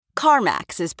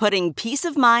CarMax is putting peace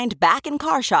of mind back in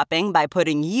car shopping by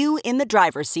putting you in the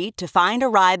driver's seat to find a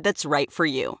ride that's right for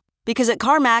you. Because at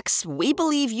CarMax, we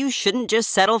believe you shouldn't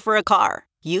just settle for a car.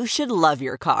 You should love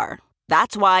your car.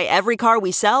 That's why every car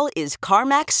we sell is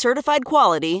CarMax certified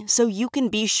quality, so you can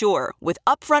be sure with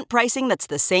upfront pricing that's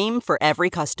the same for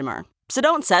every customer. So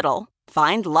don't settle.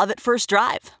 Find love at first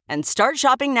drive and start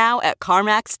shopping now at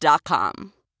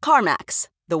CarMax.com. CarMax,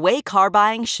 the way car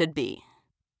buying should be.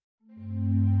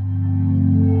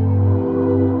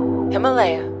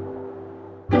 Himalaya.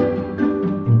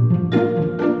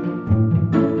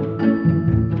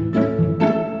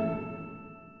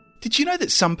 Did you know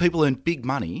that some people earn big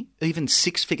money, even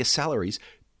six-figure salaries,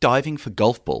 diving for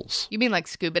golf balls? You mean like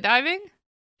scuba diving?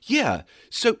 Yeah,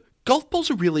 so golf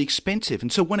balls are really expensive,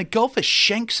 and so when a golfer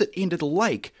shanks it into the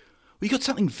lake, we got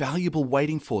something valuable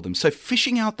waiting for them. So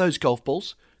fishing out those golf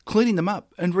balls, cleaning them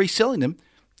up, and reselling them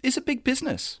is a big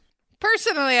business.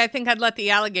 Personally, I think I'd let the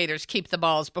alligators keep the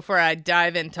balls before I'd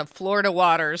dive into Florida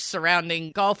waters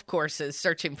surrounding golf courses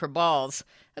searching for balls.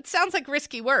 That sounds like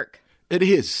risky work. It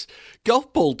is.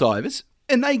 Golf ball divers,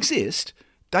 and they exist,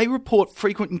 they report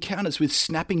frequent encounters with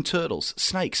snapping turtles,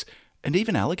 snakes, and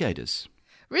even alligators.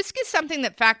 Risk is something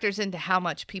that factors into how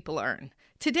much people earn.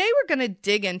 Today, we're going to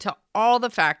dig into all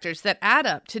the factors that add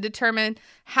up to determine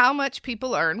how much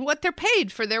people earn, what they're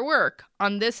paid for their work,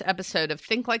 on this episode of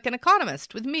Think Like an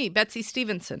Economist with me, Betsy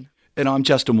Stevenson. And I'm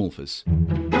Justin Wolfers.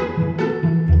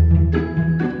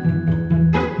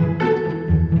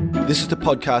 This is the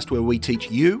podcast where we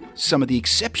teach you some of the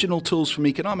exceptional tools from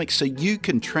economics so you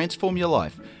can transform your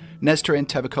life. Naztaran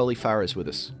Tavakoli-Farah is with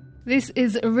us. This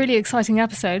is a really exciting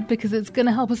episode because it's going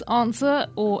to help us answer,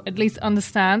 or at least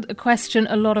understand, a question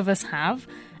a lot of us have,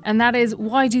 and that is,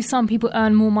 why do some people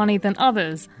earn more money than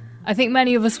others? I think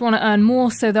many of us want to earn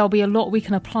more, so there'll be a lot we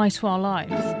can apply to our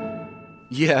lives.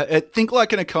 Yeah, at Think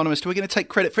Like an Economist, we're going to take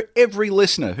credit for every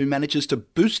listener who manages to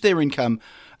boost their income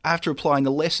after applying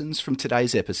the lessons from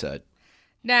today's episode.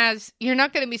 Naz, you're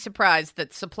not going to be surprised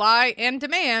that supply and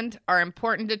demand are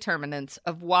important determinants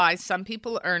of why some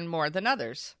people earn more than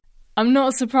others. I'm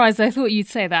not surprised I thought you'd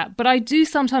say that, but I do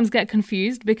sometimes get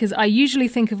confused because I usually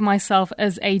think of myself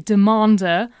as a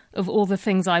demander of all the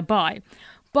things I buy.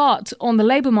 But on the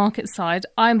labour market side,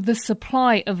 I'm the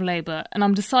supply of labour, and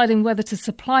I'm deciding whether to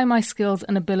supply my skills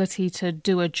and ability to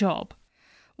do a job.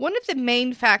 One of the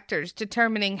main factors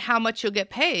determining how much you'll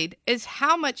get paid is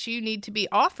how much you need to be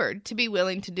offered to be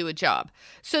willing to do a job.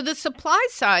 So the supply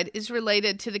side is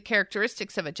related to the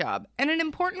characteristics of a job. And an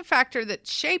important factor that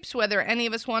shapes whether any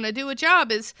of us want to do a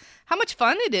job is how much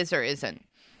fun it is or isn't.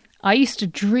 I used to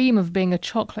dream of being a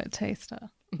chocolate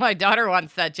taster. My daughter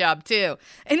wants that job too.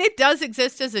 And it does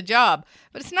exist as a job,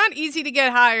 but it's not easy to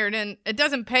get hired and it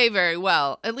doesn't pay very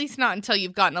well, at least not until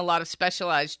you've gotten a lot of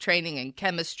specialized training in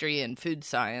chemistry and food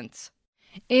science.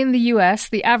 In the US,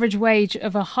 the average wage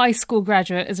of a high school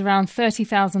graduate is around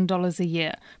 $30,000 a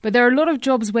year, but there are a lot of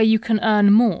jobs where you can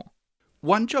earn more.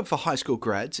 One job for high school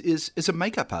grads is as a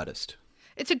makeup artist.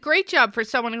 It's a great job for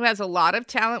someone who has a lot of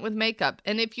talent with makeup.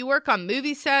 And if you work on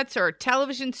movie sets or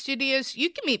television studios, you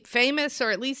can meet famous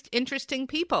or at least interesting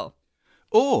people.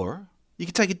 Or you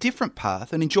could take a different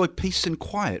path and enjoy peace and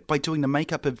quiet by doing the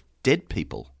makeup of dead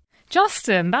people.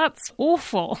 Justin, that's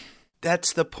awful.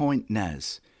 That's the point,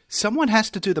 Naz. Someone has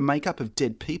to do the makeup of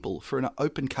dead people for an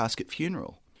open casket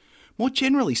funeral. More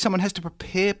generally, someone has to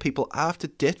prepare people after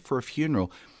death for a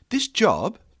funeral. This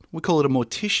job, we call it a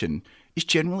mortician, is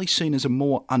generally seen as a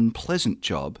more unpleasant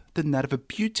job than that of a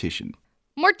beautician.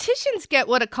 Morticians get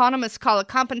what economists call a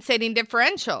compensating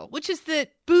differential, which is the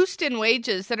boost in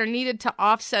wages that are needed to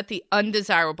offset the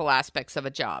undesirable aspects of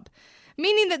a job.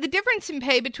 Meaning that the difference in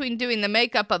pay between doing the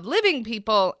makeup of living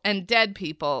people and dead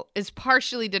people is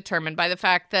partially determined by the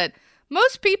fact that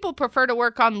most people prefer to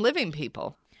work on living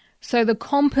people. So the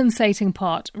compensating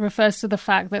part refers to the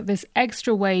fact that this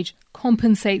extra wage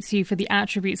compensates you for the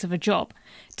attributes of a job.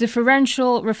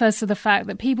 Differential refers to the fact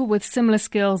that people with similar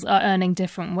skills are earning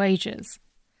different wages.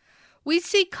 We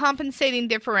see compensating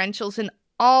differentials in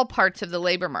all parts of the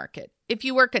labor market. If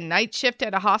you work a night shift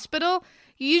at a hospital,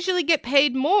 you usually get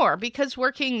paid more because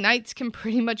working nights can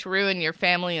pretty much ruin your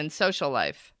family and social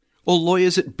life. Or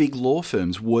lawyers at big law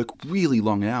firms work really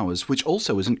long hours, which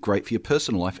also isn't great for your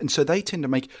personal life, and so they tend to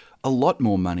make a lot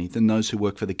more money than those who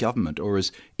work for the government or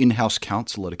as in-house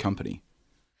counsel at a company.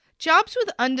 Jobs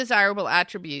with undesirable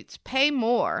attributes pay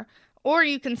more, or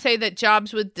you can say that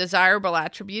jobs with desirable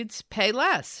attributes pay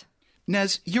less.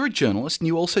 Naz, you're a journalist and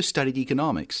you also studied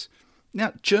economics.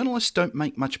 Now, journalists don't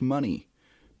make much money.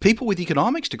 People with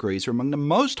economics degrees are among the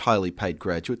most highly paid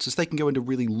graduates as they can go into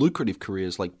really lucrative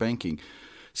careers like banking.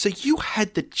 So you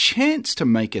had the chance to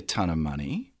make a ton of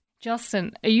money.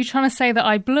 Justin, are you trying to say that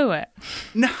I blew it?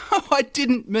 No, I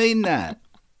didn't mean that.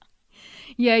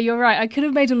 Yeah, you're right. I could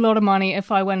have made a lot of money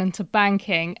if I went into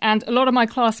banking, and a lot of my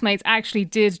classmates actually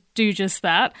did do just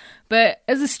that. But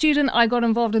as a student, I got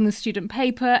involved in the student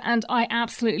paper, and I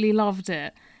absolutely loved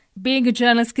it. Being a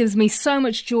journalist gives me so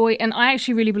much joy, and I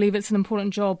actually really believe it's an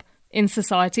important job in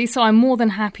society, so I'm more than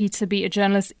happy to be a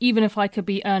journalist, even if I could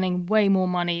be earning way more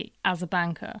money as a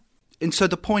banker. And so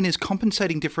the point is,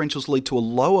 compensating differentials lead to a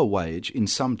lower wage in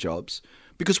some jobs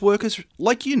because workers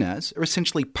like you, Naz, are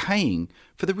essentially paying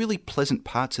for the really pleasant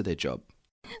parts of their job.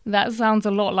 That sounds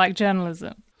a lot like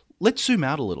journalism. Let's zoom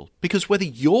out a little, because whether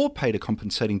you're paid a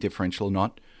compensating differential or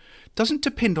not doesn't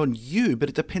depend on you, but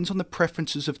it depends on the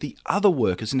preferences of the other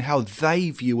workers and how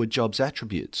they view a job's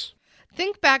attributes.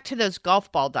 Think back to those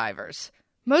golf ball divers.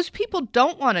 Most people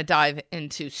don't want to dive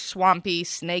into swampy,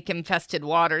 snake-infested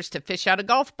waters to fish out a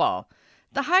golf ball.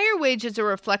 The higher wage is a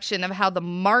reflection of how the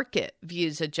market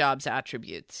views a job's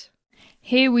attributes.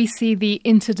 Here we see the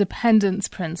interdependence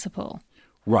principle.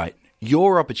 Right.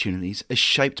 Your opportunities are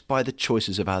shaped by the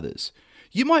choices of others.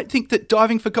 You might think that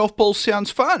diving for golf balls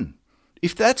sounds fun.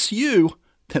 If that's you,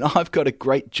 then I've got a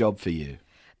great job for you.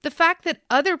 The fact that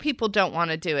other people don't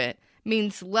want to do it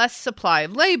means less supply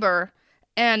of labor,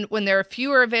 and when there are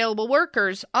fewer available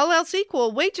workers, all else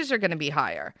equal, wages are going to be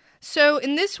higher. So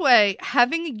in this way,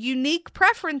 having unique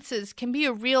preferences can be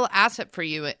a real asset for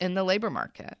you in the labor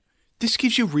market. This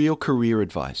gives you real career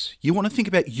advice. You want to think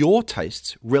about your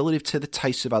tastes relative to the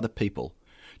tastes of other people.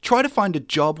 Try to find a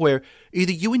job where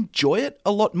either you enjoy it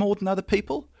a lot more than other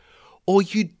people, or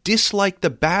you dislike the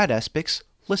bad aspects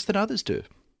less than others do.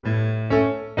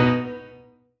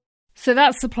 So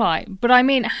that's supply. But I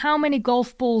mean, how many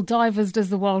golf ball divers does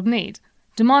the world need?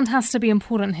 Demand has to be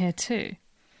important here too.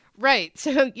 Right.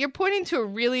 So you're pointing to a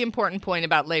really important point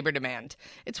about labor demand.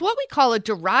 It's what we call a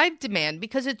derived demand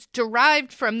because it's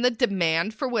derived from the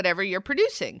demand for whatever you're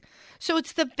producing. So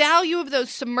it's the value of those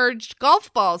submerged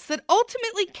golf balls that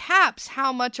ultimately caps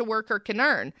how much a worker can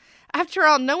earn. After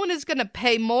all, no one is going to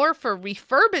pay more for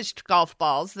refurbished golf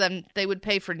balls than they would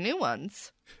pay for new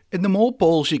ones. And the more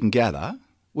balls you can gather,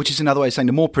 which is another way of saying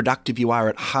the more productive you are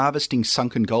at harvesting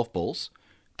sunken golf balls,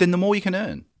 then the more you can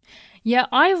earn. Yeah,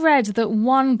 I read that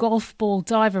one golf ball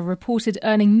diver reported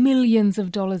earning millions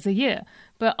of dollars a year.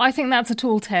 But I think that's a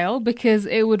tall tale because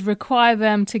it would require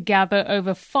them to gather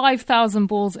over 5,000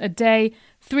 balls a day,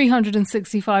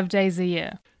 365 days a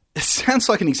year. It sounds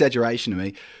like an exaggeration to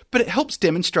me, but it helps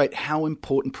demonstrate how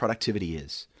important productivity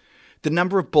is. The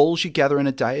number of balls you gather in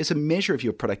a day is a measure of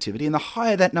your productivity, and the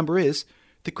higher that number is,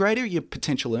 the greater your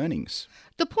potential earnings.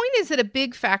 The point is that a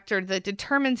big factor that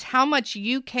determines how much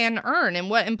you can earn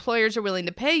and what employers are willing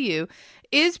to pay you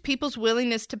is people's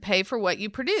willingness to pay for what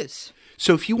you produce.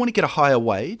 So if you want to get a higher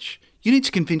wage, you need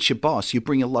to convince your boss you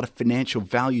bring a lot of financial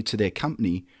value to their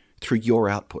company through your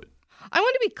output. I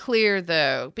want to be clear,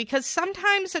 though, because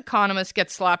sometimes economists get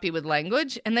sloppy with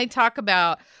language and they talk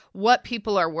about what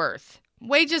people are worth.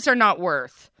 Wages are not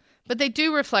worth, but they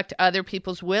do reflect other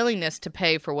people's willingness to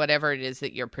pay for whatever it is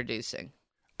that you're producing.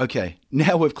 Okay,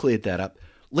 now we've cleared that up.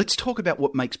 Let's talk about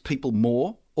what makes people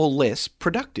more or less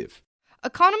productive.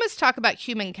 Economists talk about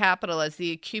human capital as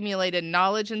the accumulated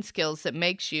knowledge and skills that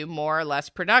makes you more or less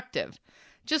productive.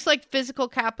 Just like physical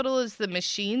capital is the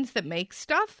machines that make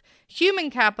stuff, human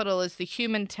capital is the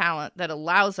human talent that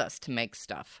allows us to make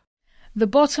stuff. The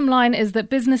bottom line is that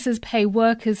businesses pay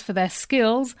workers for their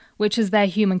skills, which is their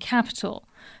human capital.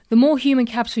 The more human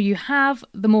capital you have,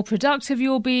 the more productive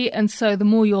you'll be, and so the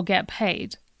more you'll get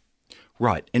paid.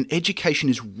 Right, and education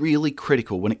is really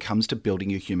critical when it comes to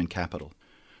building your human capital.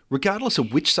 Regardless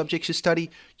of which subjects you study,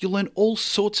 you'll learn all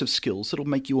sorts of skills that'll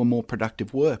make you a more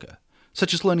productive worker,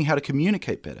 such as learning how to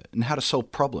communicate better and how to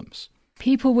solve problems.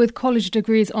 People with college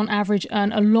degrees on average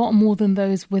earn a lot more than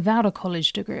those without a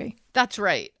college degree. That's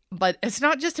right. But it's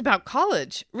not just about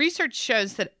college. Research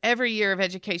shows that every year of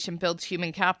education builds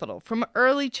human capital, from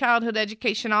early childhood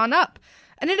education on up.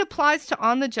 And it applies to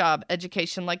on-the-job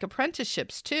education like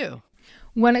apprenticeships, too.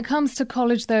 When it comes to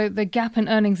college, though, the gap in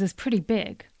earnings is pretty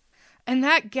big. And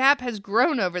that gap has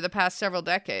grown over the past several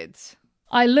decades.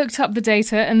 I looked up the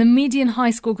data, and the median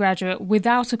high school graduate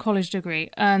without a college degree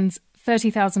earns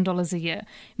 $30,000 a year,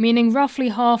 meaning roughly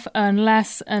half earn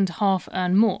less and half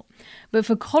earn more. But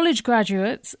for college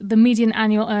graduates, the median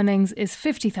annual earnings is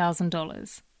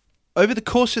 $50,000. Over the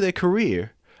course of their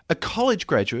career, a college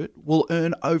graduate will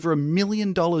earn over $1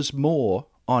 million more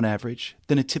on average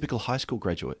than a typical high school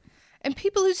graduate. And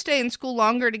people who stay in school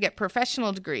longer to get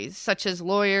professional degrees, such as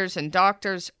lawyers and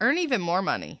doctors, earn even more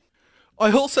money.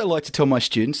 I also like to tell my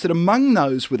students that among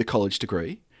those with a college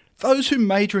degree, those who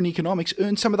major in economics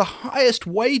earn some of the highest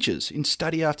wages in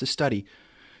study after study.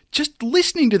 Just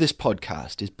listening to this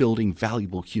podcast is building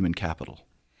valuable human capital.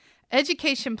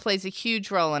 Education plays a huge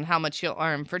role in how much you'll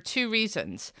earn for two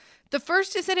reasons. The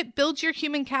first is that it builds your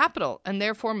human capital and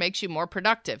therefore makes you more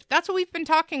productive. That's what we've been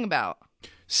talking about.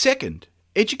 Second,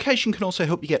 education can also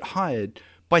help you get hired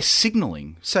by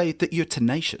signaling, say, that you're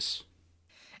tenacious.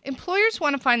 Employers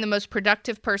want to find the most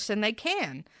productive person they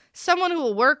can. Someone who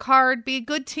will work hard, be a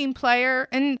good team player,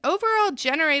 and overall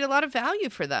generate a lot of value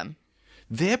for them.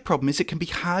 Their problem is it can be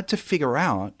hard to figure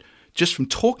out just from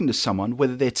talking to someone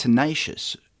whether they're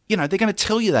tenacious. You know, they're going to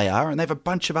tell you they are, and they have a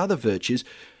bunch of other virtues.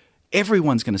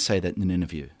 Everyone's going to say that in an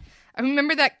interview. I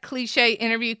remember that cliche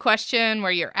interview question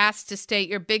where you're asked to state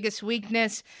your biggest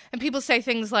weakness, and people say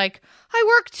things like,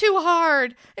 I work too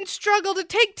hard and struggle to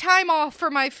take time off for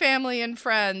my family and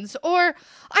friends, or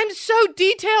I'm so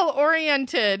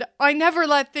detail-oriented, I never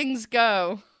let things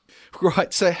go.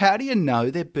 Right, so how do you know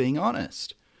they're being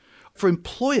honest? For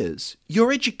employers,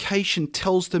 your education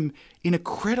tells them in a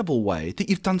credible way that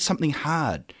you've done something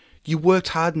hard. You worked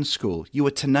hard in school, you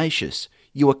were tenacious,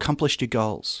 you accomplished your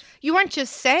goals. You aren't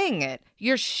just saying it,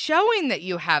 you're showing that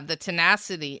you have the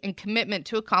tenacity and commitment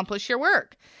to accomplish your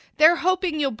work. They're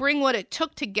hoping you'll bring what it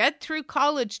took to get through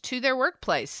college to their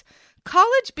workplace.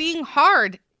 College being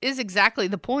hard is exactly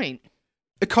the point.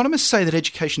 Economists say that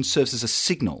education serves as a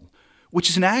signal, which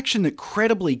is an action that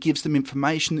credibly gives them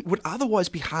information that would otherwise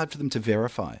be hard for them to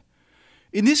verify.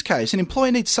 In this case, an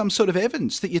employer needs some sort of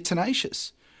evidence that you're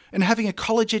tenacious, and having a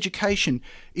college education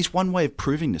is one way of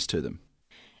proving this to them.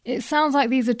 It sounds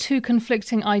like these are two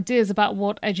conflicting ideas about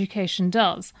what education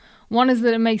does. One is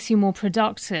that it makes you more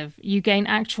productive, you gain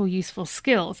actual useful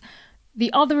skills.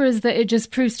 The other is that it just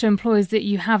proves to employers that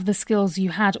you have the skills you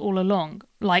had all along,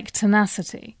 like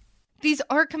tenacity. These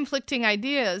are conflicting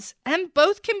ideas, and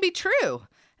both can be true.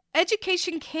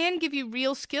 Education can give you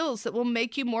real skills that will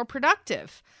make you more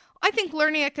productive. I think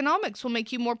learning economics will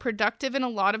make you more productive in a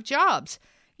lot of jobs.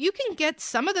 You can get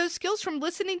some of those skills from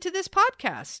listening to this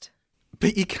podcast.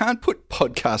 But you can't put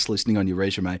podcast listening on your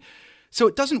resume, so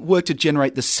it doesn't work to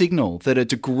generate the signal that a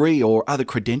degree or other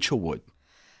credential would.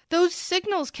 Those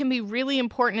signals can be really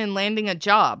important in landing a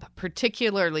job,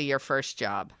 particularly your first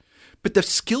job. But the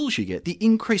skills you get, the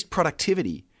increased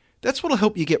productivity, that's what will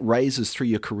help you get raises through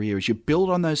your career as you build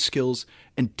on those skills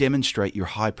and demonstrate your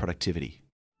high productivity.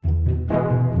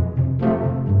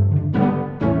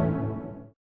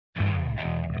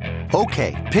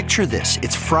 Okay, picture this.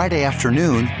 It's Friday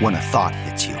afternoon when a thought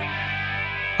hits you.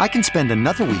 I can spend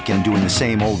another weekend doing the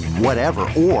same old whatever,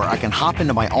 or I can hop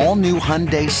into my all-new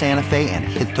Hyundai Santa Fe and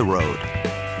hit the road.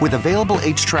 With available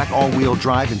H-Track all-wheel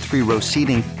drive and 3-row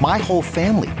seating, my whole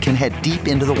family can head deep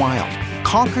into the wild.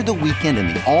 Conquer the weekend in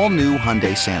the all-new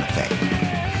Hyundai Santa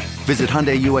Fe. Visit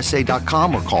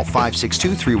HyundaiUSA.com or call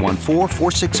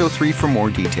 562-314-4603 for more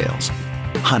details.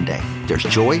 Hyundai, there's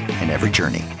joy in every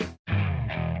journey.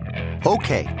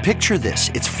 Okay, picture this.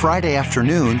 It's Friday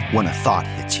afternoon when a thought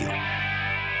hits you.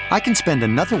 I can spend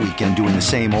another weekend doing the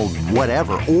same old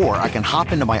whatever, or I can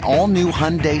hop into my all-new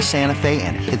Hyundai Santa Fe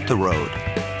and hit the road.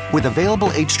 With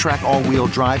available H-Track all-wheel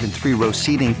drive and 3-row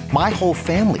seating, my whole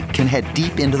family can head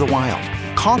deep into the wild.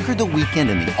 Conquer the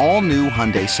weekend in the all-new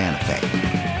Hyundai Santa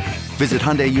Fe. Visit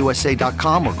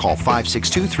HyundaiUSA.com or call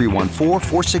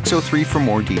 562-314-4603 for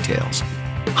more details.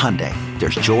 Hyundai,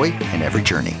 there's joy in every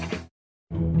journey.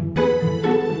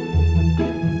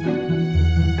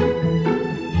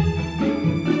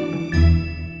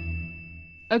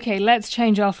 Okay, let's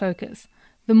change our focus.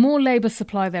 The more labour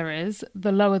supply there is,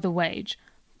 the lower the wage.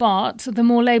 But the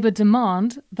more labour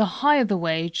demand, the higher the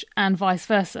wage, and vice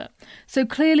versa. So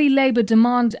clearly labour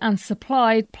demand and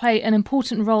supply play an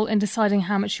important role in deciding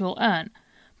how much you'll earn.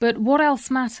 But what else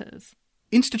matters?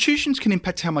 Institutions can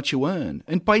impact how much you earn,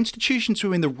 and by institutions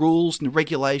we mean the rules and the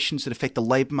regulations that affect the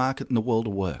labour market and the world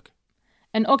of work.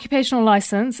 An occupational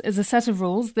licence is a set of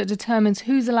rules that determines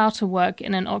who's allowed to work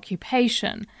in an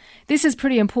occupation. This is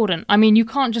pretty important. I mean, you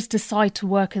can't just decide to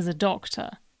work as a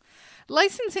doctor.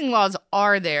 Licensing laws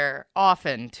are there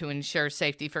often to ensure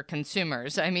safety for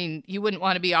consumers. I mean, you wouldn't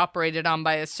want to be operated on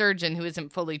by a surgeon who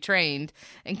isn't fully trained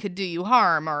and could do you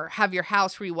harm, or have your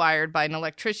house rewired by an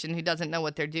electrician who doesn't know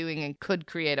what they're doing and could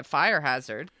create a fire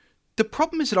hazard. The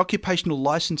problem is that occupational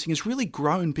licensing has really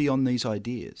grown beyond these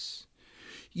ideas.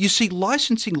 You see,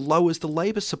 licensing lowers the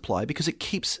labour supply because it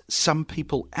keeps some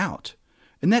people out.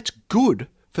 And that's good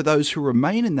for those who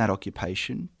remain in that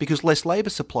occupation because less labour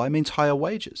supply means higher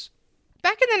wages.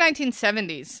 Back in the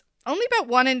 1970s, only about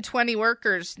 1 in 20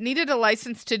 workers needed a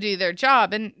license to do their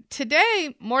job, and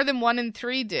today more than 1 in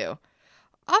 3 do.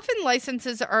 Often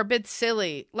licenses are a bit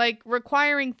silly, like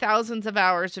requiring thousands of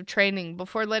hours of training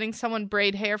before letting someone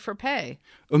braid hair for pay.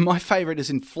 My favourite is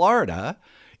in Florida.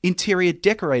 Interior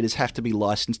decorators have to be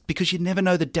licensed because you never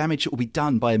know the damage that will be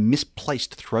done by a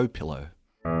misplaced throw pillow.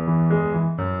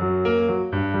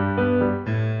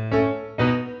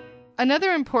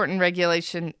 Another important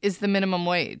regulation is the minimum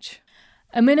wage.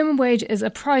 A minimum wage is a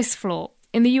price floor.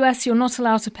 In the US, you're not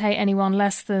allowed to pay anyone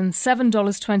less than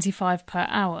 $7.25 per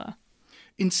hour.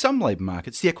 In some labour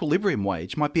markets, the equilibrium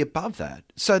wage might be above that,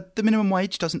 so the minimum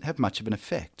wage doesn't have much of an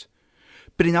effect.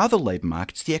 But in other labour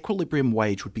markets, the equilibrium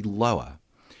wage would be lower.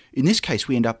 In this case,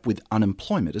 we end up with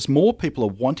unemployment, as more people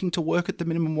are wanting to work at the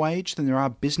minimum wage than there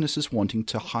are businesses wanting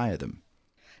to hire them.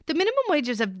 The minimum wage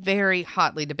is a very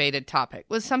hotly debated topic,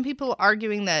 with some people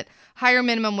arguing that higher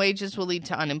minimum wages will lead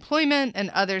to unemployment and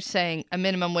others saying a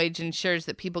minimum wage ensures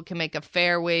that people can make a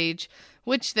fair wage,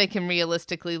 which they can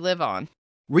realistically live on.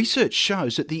 Research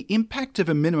shows that the impact of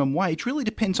a minimum wage really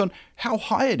depends on how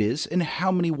high it is and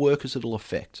how many workers it'll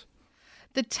affect.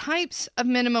 The types of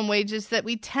minimum wages that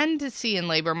we tend to see in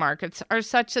labor markets are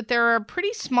such that there are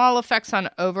pretty small effects on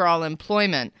overall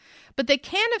employment, but they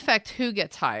can affect who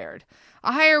gets hired.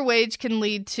 A higher wage can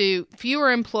lead to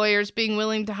fewer employers being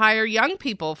willing to hire young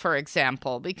people, for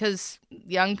example, because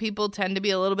young people tend to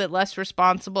be a little bit less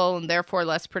responsible and therefore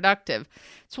less productive.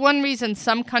 It's one reason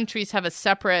some countries have a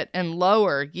separate and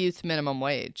lower youth minimum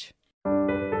wage.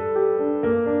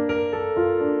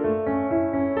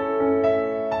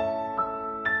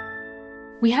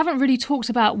 We haven't really talked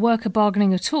about worker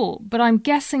bargaining at all, but I'm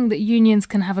guessing that unions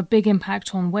can have a big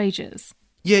impact on wages.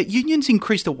 Yeah, unions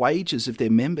increase the wages of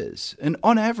their members, and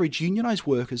on average, unionised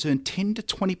workers earn 10 to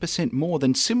 20% more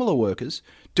than similar workers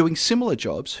doing similar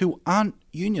jobs who aren't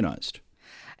unionised.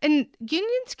 And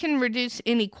unions can reduce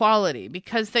inequality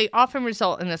because they often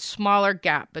result in a smaller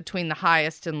gap between the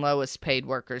highest and lowest paid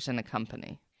workers in a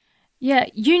company. Yeah,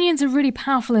 unions are really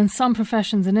powerful in some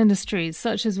professions and industries,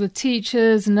 such as with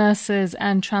teachers, nurses,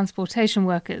 and transportation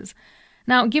workers.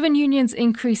 Now, given unions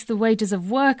increase the wages of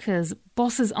workers,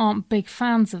 bosses aren't big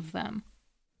fans of them.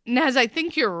 Naz, I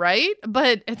think you're right,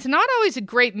 but it's not always a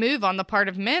great move on the part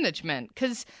of management,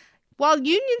 because while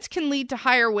unions can lead to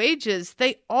higher wages,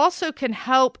 they also can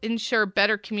help ensure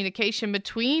better communication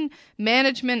between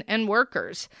management and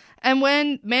workers. And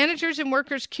when managers and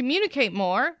workers communicate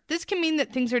more, this can mean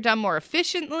that things are done more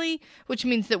efficiently, which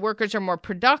means that workers are more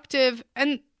productive.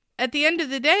 And at the end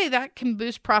of the day, that can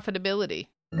boost profitability.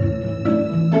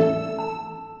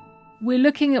 We're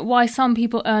looking at why some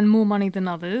people earn more money than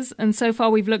others, and so far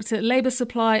we've looked at labour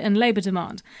supply and labour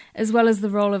demand, as well as the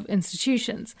role of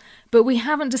institutions. But we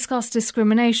haven't discussed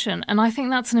discrimination, and I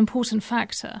think that's an important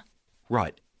factor.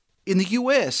 Right. In the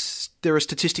US, there are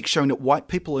statistics showing that white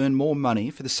people earn more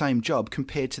money for the same job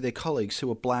compared to their colleagues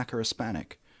who are black or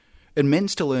Hispanic. And men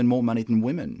still earn more money than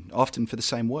women, often for the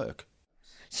same work.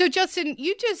 So, Justin,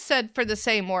 you just said for the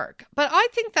same work, but I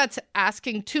think that's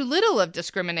asking too little of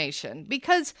discrimination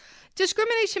because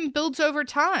discrimination builds over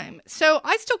time. So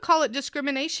I still call it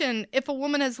discrimination if a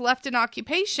woman has left an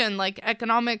occupation like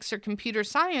economics or computer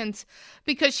science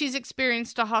because she's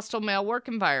experienced a hostile male work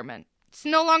environment. It's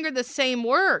no longer the same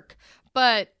work,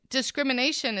 but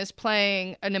discrimination is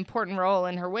playing an important role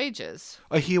in her wages.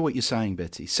 I hear what you're saying,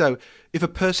 Betsy. So if a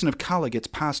person of colour gets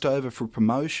passed over for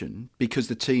promotion because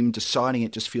the team deciding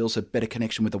it just feels a better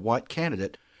connection with a white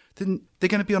candidate, then they're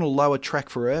going to be on a lower track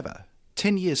forever.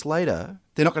 10 years later,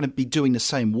 they're not going to be doing the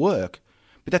same work,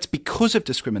 but that's because of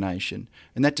discrimination,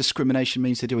 and that discrimination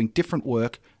means they're doing different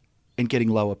work and getting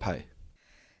lower pay.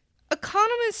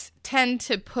 Economists tend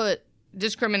to put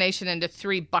discrimination into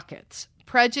three buckets: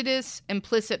 prejudice,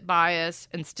 implicit bias,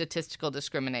 and statistical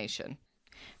discrimination.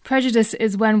 Prejudice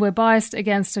is when we're biased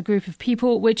against a group of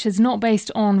people which is not based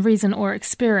on reason or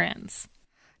experience.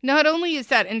 Not only is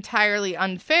that entirely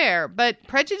unfair, but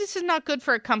prejudice is not good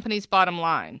for a company's bottom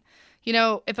line. You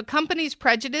know, if a company's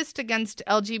prejudiced against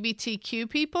LGBTQ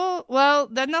people, well,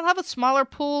 then they'll have a smaller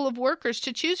pool of workers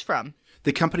to choose from.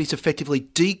 The company's effectively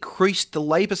decreased the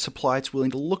labour supply it's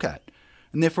willing to look at,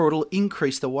 and therefore it'll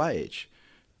increase the wage.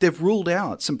 They've ruled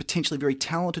out some potentially very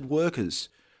talented workers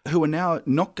who are now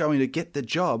not going to get the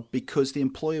job because the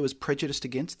employer was prejudiced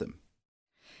against them.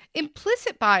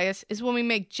 Implicit bias is when we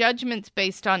make judgments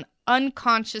based on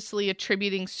unconsciously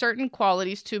attributing certain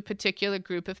qualities to a particular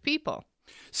group of people.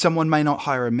 Someone may not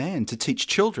hire a man to teach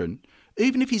children,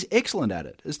 even if he's excellent at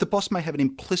it, as the boss may have an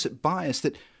implicit bias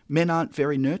that men aren't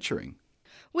very nurturing.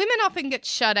 Women often get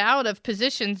shut out of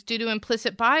positions due to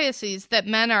implicit biases that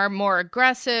men are more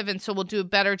aggressive and so will do a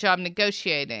better job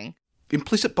negotiating.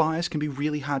 Implicit bias can be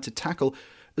really hard to tackle,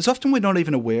 as often we're not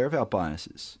even aware of our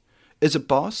biases. As a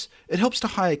boss, it helps to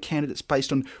hire candidates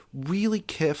based on really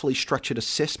carefully structured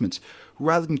assessments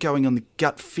rather than going on the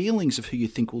gut feelings of who you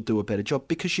think will do a better job,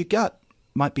 because your gut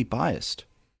might be biased.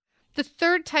 The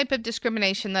third type of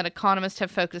discrimination that economists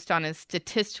have focused on is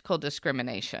statistical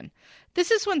discrimination.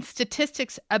 This is when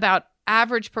statistics about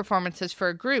average performances for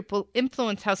a group will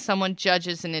influence how someone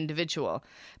judges an individual.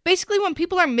 Basically, when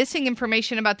people are missing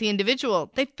information about the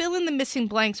individual, they fill in the missing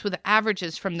blanks with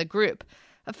averages from the group.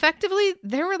 Effectively,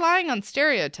 they're relying on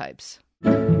stereotypes.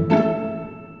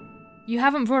 You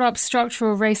haven't brought up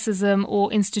structural racism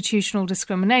or institutional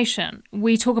discrimination.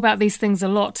 We talk about these things a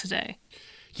lot today.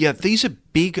 Yeah, these are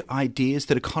big ideas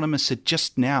that economists are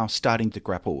just now starting to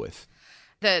grapple with.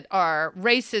 That our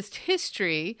racist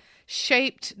history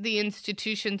shaped the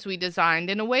institutions we designed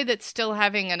in a way that's still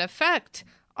having an effect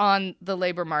on the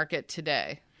labor market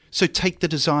today. So take the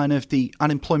design of the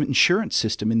unemployment insurance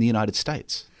system in the United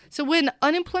States. So when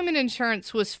unemployment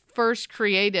insurance was first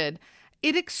created,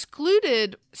 it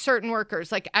excluded certain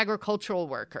workers, like agricultural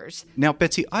workers. Now,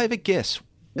 Betsy, I have a guess.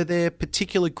 Are there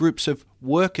particular groups of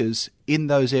workers in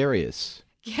those areas?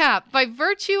 Yeah, by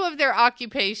virtue of their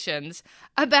occupations,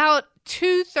 about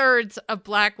 2/3 of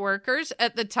black workers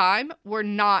at the time were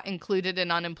not included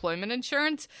in unemployment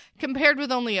insurance, compared with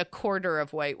only 1/4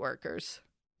 of white workers.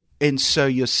 And so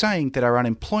you're saying that our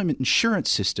unemployment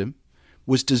insurance system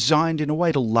was designed in a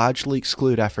way to largely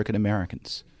exclude African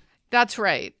Americans. That's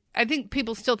right. I think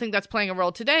people still think that's playing a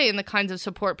role today in the kinds of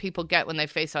support people get when they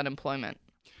face unemployment.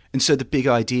 And so the big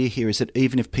idea here is that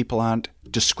even if people aren't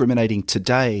discriminating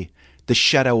today, the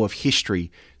shadow of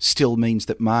history still means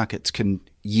that markets can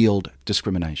yield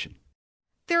discrimination.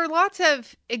 There are lots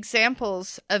of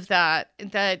examples of that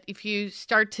if you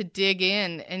start to dig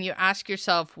in and you ask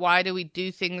yourself, why do we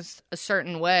do things a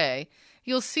certain way?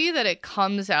 You'll see that it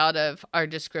comes out of our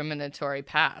discriminatory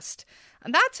past.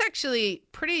 And that's actually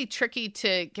pretty tricky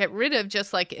to get rid of,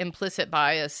 just like implicit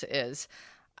bias is.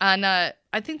 And I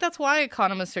think that's why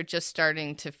economists are just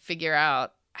starting to figure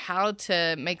out how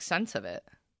to make sense of it.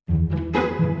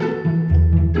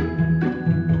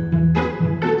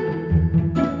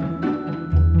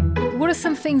 What are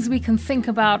some things we can think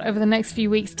about over the next few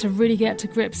weeks to really get to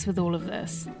grips with all of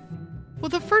this? Well,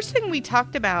 the first thing we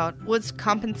talked about was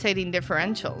compensating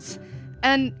differentials.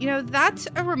 And, that's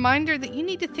a reminder that you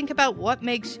need to think about what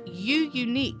makes you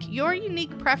unique, your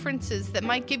unique preferences that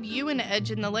might give you an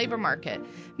edge in the labor market.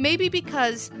 Maybe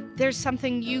because there's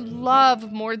something you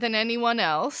love more than anyone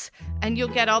else, and you'll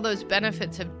get all those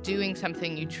benefits of doing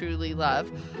something you truly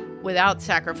love without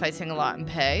sacrificing a lot in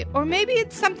pay. Or maybe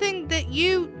it's something that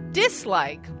you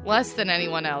dislike less than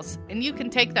anyone else, and you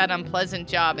can take that unpleasant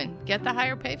job and get the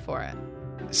higher pay for it.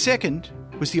 Second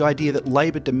was the idea that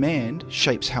labour demand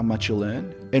shapes how much you'll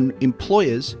earn, and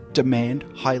employers demand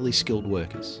highly skilled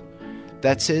workers.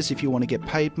 That says if you want to get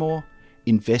paid more,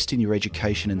 invest in your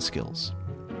education and skills.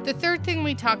 The third thing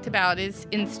we talked about is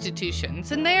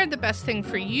institutions, and there the best thing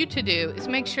for you to do is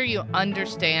make sure you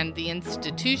understand the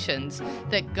institutions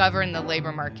that govern the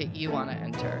labor market you want to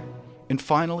enter. And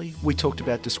finally, we talked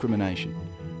about discrimination.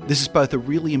 This is both a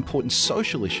really important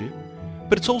social issue,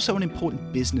 but it's also an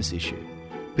important business issue.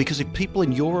 Because if people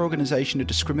in your organisation are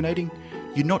discriminating,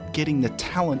 you're not getting the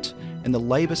talent and the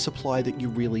labour supply that you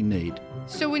really need.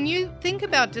 So when you think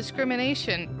about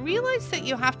discrimination, realize that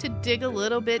you have to dig a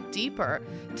little bit deeper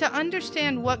to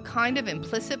understand what kind of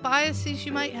implicit biases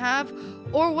you might have,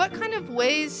 or what kind of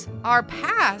ways our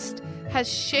past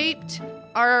has shaped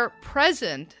our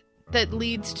present that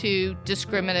leads to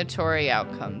discriminatory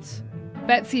outcomes.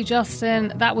 Betsy,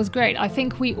 Justin, that was great. I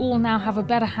think we all now have a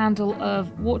better handle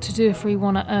of what to do if we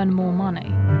want to earn more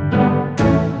money.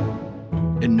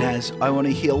 And Naz, I want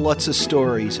to hear lots of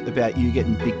stories about you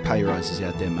getting big pay rises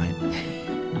out there, mate.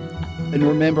 And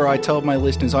remember, I told my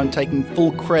listeners I'm taking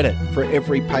full credit for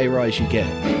every pay rise you get.